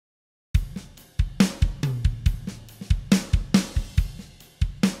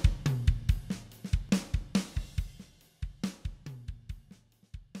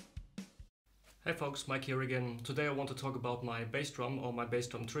Hi folks, Mike here again. Today I want to talk about my bass drum or my bass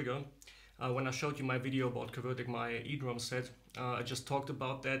drum trigger. When I showed you my video about converting my E-drum set, I just talked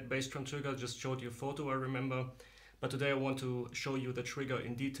about that bass drum trigger, just showed you a photo I remember. But today I want to show you the trigger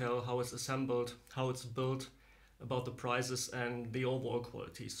in detail, how it's assembled, how it's built, about the prices and the overall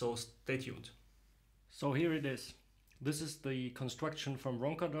quality, so stay tuned. So here it is. This is the construction from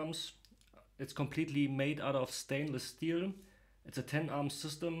Wronka-Drums. It's completely made out of stainless steel. It's a 10-arm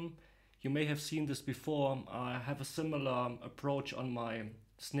system. You may have seen this before. I have a similar approach on my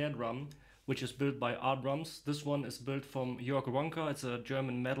snare drum, which is built by R-Drums. This one is built from Wronka. It's a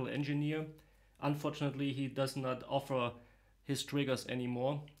German metal engineer. Unfortunately, he does not offer his triggers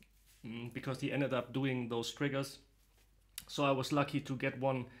anymore because he ended up doing those triggers. So I was lucky to get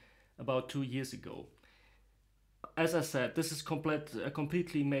one about 2 years ago. As I said, this is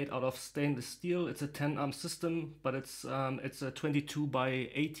completely made out of stainless steel. It's a 10-arm system, but it's a 22 by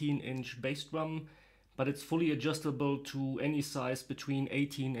 18-inch bass drum, but it's fully adjustable to any size between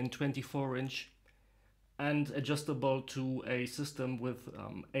 18 and 24 inch, and adjustable to a system with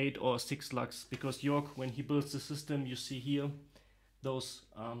 8 or 6 lugs. Because Jörg, when he builds the system, you see here those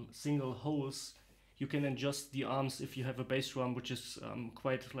single holes. You can adjust the arms if you have a bass drum, which is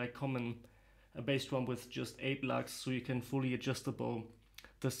quite like common. A bass drum with just 8 lugs, so you can fully adjustable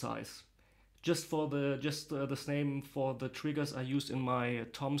the size. Just the same for the triggers I use in my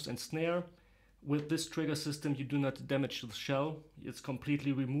toms and snare. With this trigger system you do not damage the shell. It's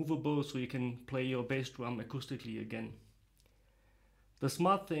completely removable, so you can play your bass drum acoustically again. The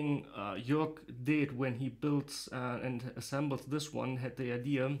smart thing Jörg did when he built and assembled this one, had the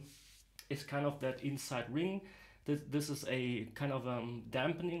idea, is kind of that inside ring. This is a kind of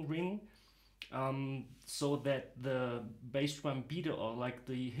dampening ring. So that the bass drum beater, or like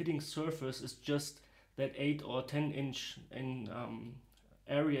the hitting surface, is just that 8 or 10 inch in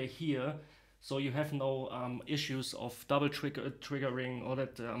area here, so you have no issues of double triggering, or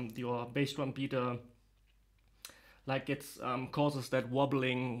that your bass drum beater like gets causes that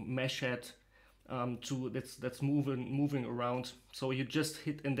wobbling mesh head that's moving around. So you just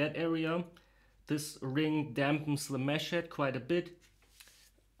hit in that area. This ring dampens the mesh head quite a bit.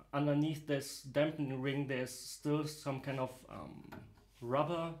 Underneath this dampening ring there's still some kind of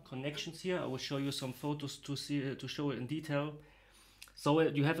rubber connections here. I will show you some photos to show it in detail. So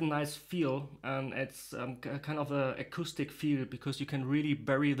you have a nice feel, and it's kind of an acoustic feel, because you can really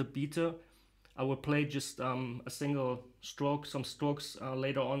bury the beater. I will play just a single stroke, some strokes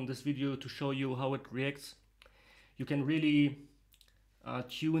later on in this video to show you how it reacts. You can really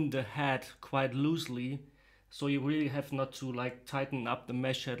tune the head quite loosely. So you really have not to like tighten up the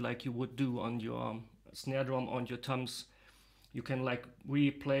mesh head like you would do on your snare drum, on your toms. You can like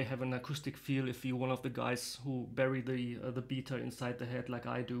really have an acoustic feel if you're one of the guys who bury the beater inside the head like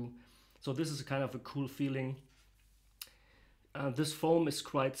I do. So this is kind of a cool feeling. This foam is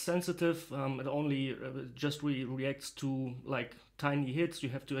quite sensitive. It only just reacts to like tiny hits. You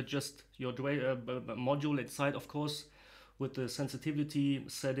have to adjust your module inside, of course, with the sensitivity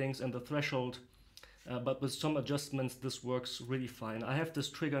settings and the threshold. But with some adjustments this works really fine. I have this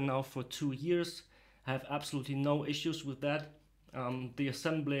trigger now for 2 years. I have absolutely no issues with that. The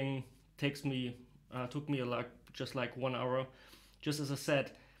assembling took me just like 1 hour. Just as I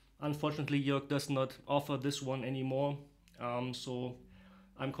said, unfortunately Jörg does not offer this one anymore. So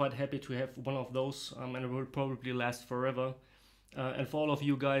I'm quite happy to have one of those, and it will probably last forever. And for all of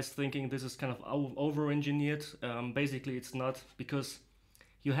you guys thinking this is kind of over-engineered, basically it's not, because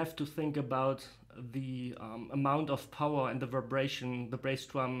you have to think about the amount of power and the vibration the bass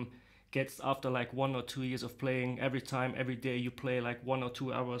drum gets after like 1 or 2 years of playing. Every day you play like 1 or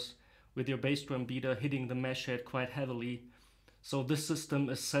 2 hours with your bass drum beater hitting the mesh head quite heavily. So this system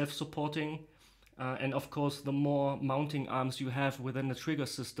is self-supporting, and of course the more mounting arms you have within the trigger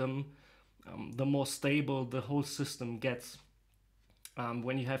system, the more stable the whole system gets.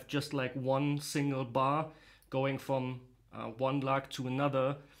 When you have just like one single bar going from one lug to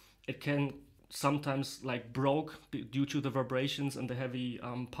another, it can sometimes like broke due to the vibrations and the heavy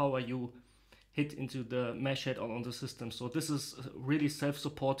power you hit into the mesh head on the system. So this is a really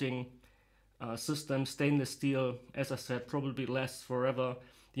self-supporting system, stainless steel. As I said, probably lasts forever.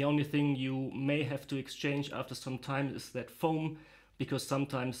 The only thing you may have to exchange after some time is that foam, because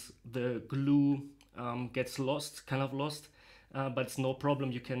sometimes the glue gets lost, but it's no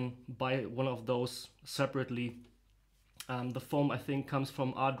problem. You can buy one of those separately. The foam I think comes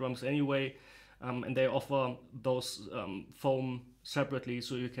from R-Drums anyway, and they offer those foam separately,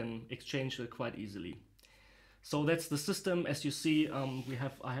 so you can exchange it quite easily. So that's the system. As you see,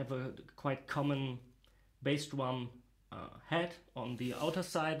 I have a quite common bass drum head on the outer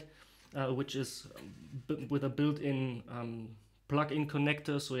side. which is with a built-in plug-in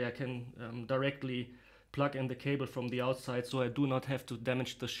connector, so I can directly plug in the cable from the outside, so I do not have to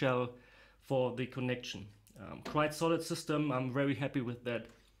damage the shell for the connection. Quite solid system. I'm very happy with that.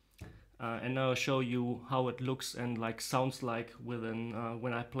 And now I'll show you how it looks and like sounds like when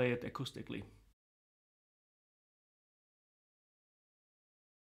I play it acoustically.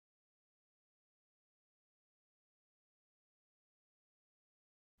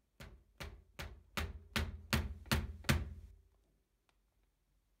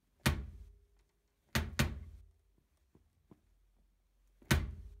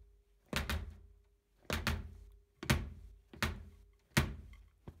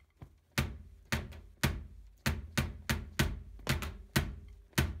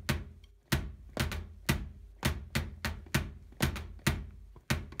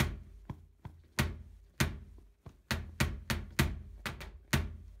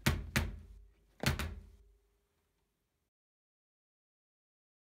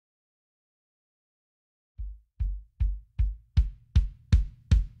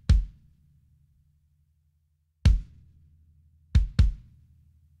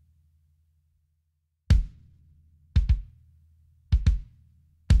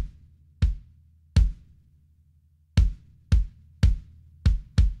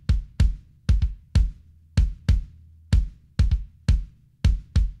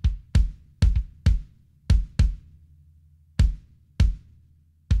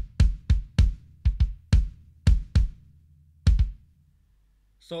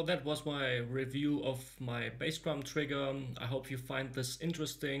 So that was my review of my bass drum trigger. I hope you find this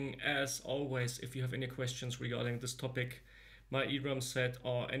interesting. As always, if you have any questions regarding this topic, my eDrum set,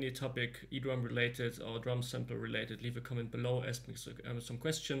 or any topic eDrum related or drum sample related, leave a comment below, ask me some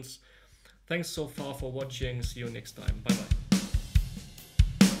questions. Thanks so far for watching. See you next time. Bye bye.